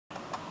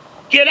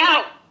Get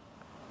out.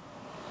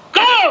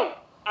 Go.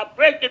 I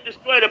break and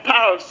destroy the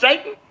power of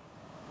Satan.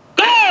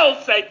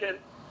 Go, Satan.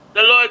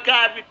 The Lord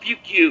God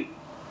rebuke you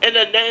in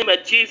the name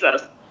of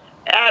Jesus.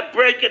 I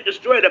break and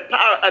destroy the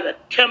power of the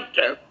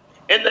tempter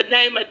in the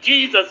name of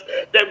Jesus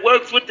that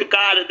works with the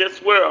God of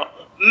this world.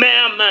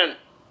 Mammon.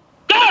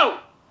 Go.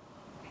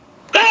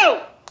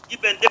 Go.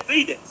 You've been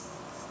defeated.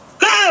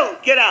 Go.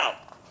 Get out.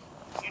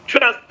 You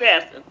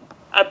trespassing.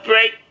 I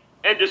break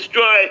and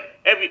destroy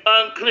every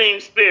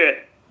unclean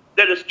spirit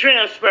that is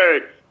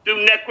transferred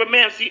through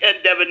necromancy and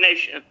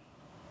divination.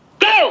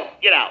 Go.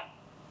 Get out.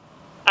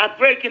 I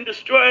break and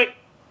destroy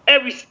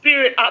every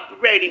spirit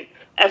operating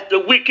as the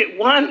wicked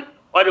one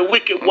or the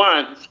wicked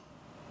ones.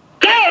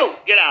 Go!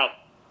 Get out.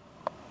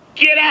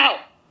 Get out.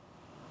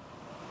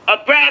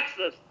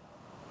 Abraxas.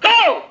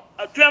 Go!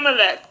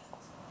 Adremelech.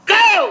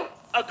 Go!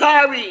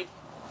 Agares.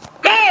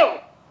 Go!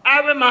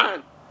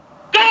 Aramon.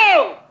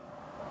 Go!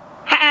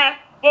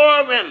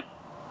 Haborim.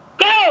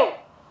 Go!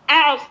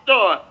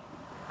 Alstor.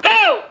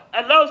 Go!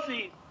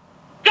 Eloses.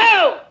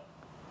 Go!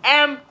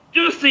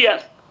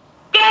 Amdusias.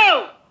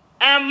 Go!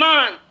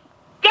 Ammon.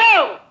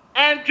 Go!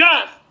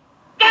 Andros.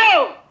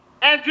 Go!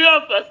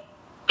 Androphus.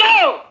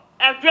 Go!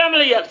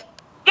 Andromelius.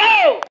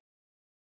 Go!